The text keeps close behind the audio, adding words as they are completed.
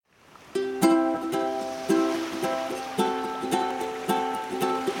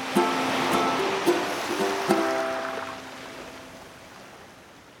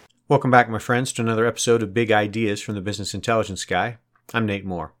Welcome back, my friends, to another episode of Big Ideas from the Business Intelligence Guy. I'm Nate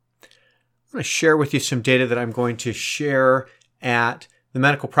Moore. I'm going to share with you some data that I'm going to share at the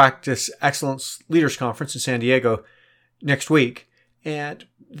Medical Practice Excellence Leaders Conference in San Diego next week. And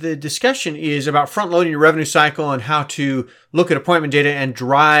the discussion is about front-loading your revenue cycle and how to look at appointment data and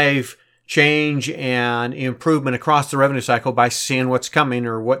drive change and improvement across the revenue cycle by seeing what's coming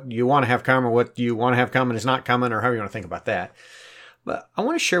or what you want to have come or what you want to have come and is not coming or how you want to think about that. But I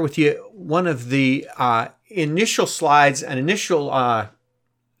want to share with you one of the initial slides, an initial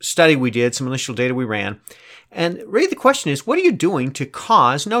study we did, some initial data we ran. And really the question is, what are you doing to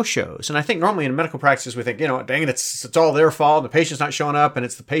cause no-shows? And I think normally in medical practice, we think, dang it, it's all their fault. The patient's not showing up and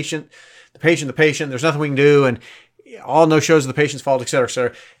it's the patient. There's nothing we can do. And all no-shows are the patient's fault, et cetera, et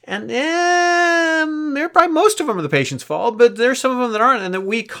cetera. And probably most of them are the patient's fault, but there's some of them that aren't and that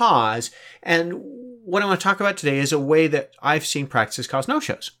we cause. And what I want to talk about today is a way that I've seen practices cause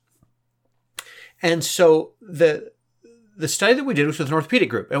no-shows. And so the study that we did was with an orthopedic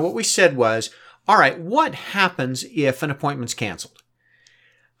group. And what we said was, all right, what happens if an appointment's canceled?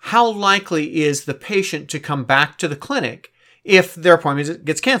 How likely is the patient to come back to the clinic if their appointment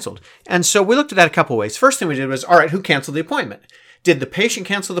gets canceled? And so we looked at that a couple ways. First thing we did was, all right, who canceled the appointment? Did the patient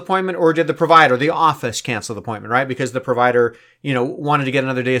cancel the appointment or did the provider, the office, cancel the appointment, right? Because the provider, wanted to get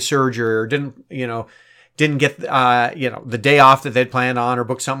another day of surgery or didn't get, the day off that they'd planned on or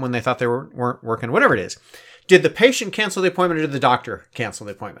booked something when they thought they weren't working, whatever it is. Did the patient cancel the appointment or did the doctor cancel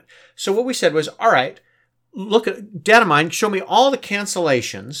the appointment? So what we said was, all right, look at data mine, show me all the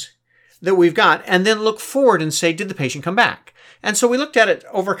cancellations that we've got and then look forward and say, did the patient come back? And so we looked at it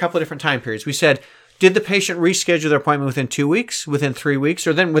over a couple of different time periods. We said, did the patient reschedule their appointment within 2 weeks, within 3 weeks,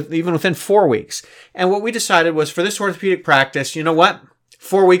 or then even within 4 weeks? And what we decided was for this orthopedic practice, you know what?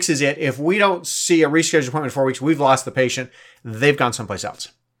 4 weeks is it. If we don't see a rescheduled appointment in 4 weeks, we've lost the patient. They've gone someplace else.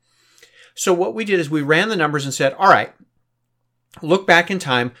 So what we did is we ran the numbers and said, all right, look back in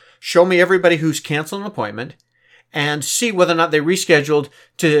time, show me everybody who's canceled an appointment, and see whether or not they rescheduled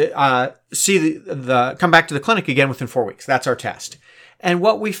to see come back to the clinic again within 4 weeks. That's our test. And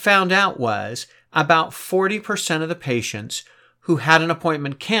what we found out was about 40% of the patients who had an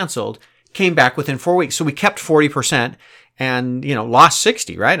appointment canceled came back within 4 weeks. So we kept 40% and, lost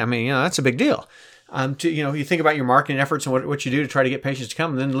 60, right? I mean, that's a big deal. You think about your marketing efforts and what you do to try to get patients to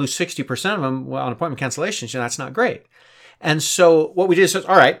come and then lose 60% of them on appointment cancellations. That's not great. And so what we did is,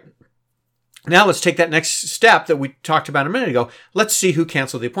 all right, now let's take that next step that we talked about a minute ago. Let's see who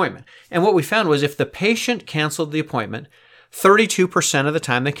canceled the appointment. And what we found was if the patient canceled the appointment, 32% of the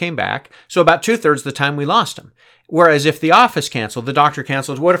time they came back. So about 2/3 of the time we lost them. Whereas if the office canceled, the doctor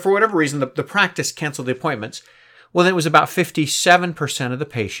canceled, for whatever reason, the practice canceled the appointments, well, then it was about 57% of the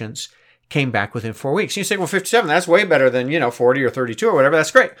patients came back within 4 weeks. And you say, well, 57, that's way better than, 40 or 32 or whatever.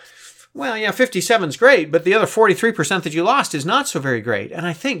 That's great. Well, 57 is great, but the other 43% that you lost is not so very great. And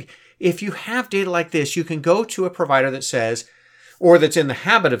I think if you have data like this, you can go to a provider that says, or that's in the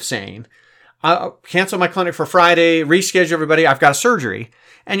habit of saying, cancel my clinic for Friday, reschedule everybody, I've got a surgery.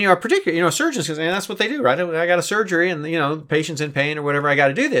 And, particularly, surgeons, because that's what they do, right? I got a surgery and, the patient's in pain or whatever, I got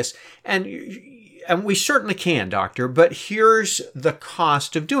to do this. And we certainly can, doctor, but here's the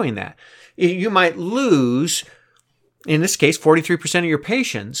cost of doing that. You might lose, in this case, 43% of your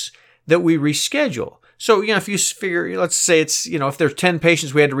patients that we reschedule. So, if you figure, let's say it's, if there's 10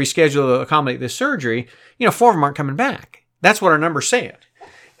 patients we had to reschedule to accommodate this surgery, 4 of them aren't coming back. That's what our numbers say.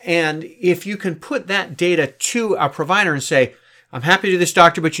 And if you can put that data to a provider and say, I'm happy to do this,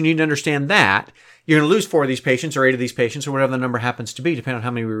 doctor, but you need to understand that you're going to lose 4 of these patients or 8 of these patients or whatever the number happens to be, depending on how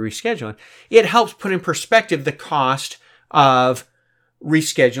many we're rescheduling. It helps put in perspective the cost of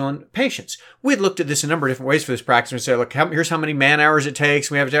rescheduling patients. We had looked at this a number of different ways for this practice and said, look, here's how many man hours it takes.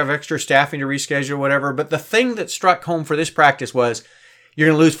 We have to have extra staffing to reschedule, whatever. But the thing that struck home for this practice was you're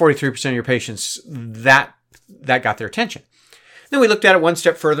going to lose 43% of your patients. That got their attention. Then we looked at it one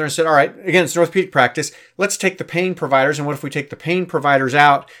step further and said, all right, again, it's an orthopedic practice. Let's take the pain providers. And what if we take the pain providers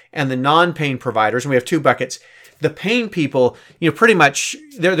out and the non-pain providers? And we have 2 buckets. The pain people, pretty much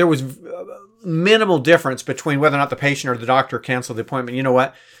there was minimal difference between whether or not the patient or the doctor canceled the appointment. You know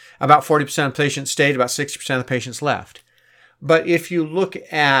what? About 40% of patients stayed, about 60% of the patients left. But if you look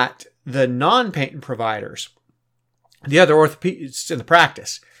at the non-pain providers, the other orthopedists in the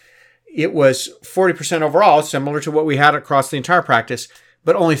practice, it was 40% overall, similar to what we had across the entire practice,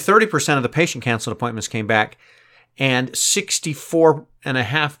 but only 30% of the patient canceled appointments came back, and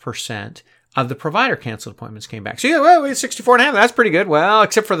 64.5% of the provider canceled appointments came back. So, we had 64.5%. That's pretty good. Well,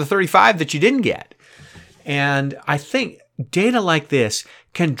 except for the 35 that you didn't get. And I think data like this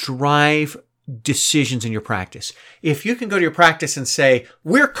can drive decisions in your practice. If you can go to your practice and say,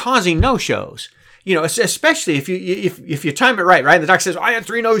 we're causing no-shows, especially if you time it right? And the doctor says, I had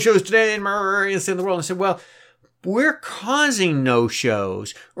 3 no-shows today in the world. And I said, well, we're causing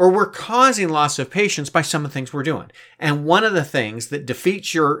no-shows or we're causing loss of patients by some of the things we're doing. And one of the things that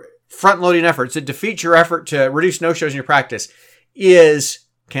defeats your front-loading efforts, that defeats your effort to reduce no-shows in your practice is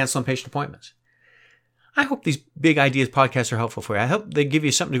canceling patient appointments. I hope these Big Ideas podcasts are helpful for you. I hope they give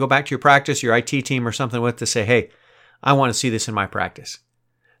you something to go back to your practice, your IT team or something with to say, hey, I want to see this in my practice.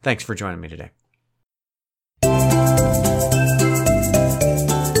 Thanks for joining me today.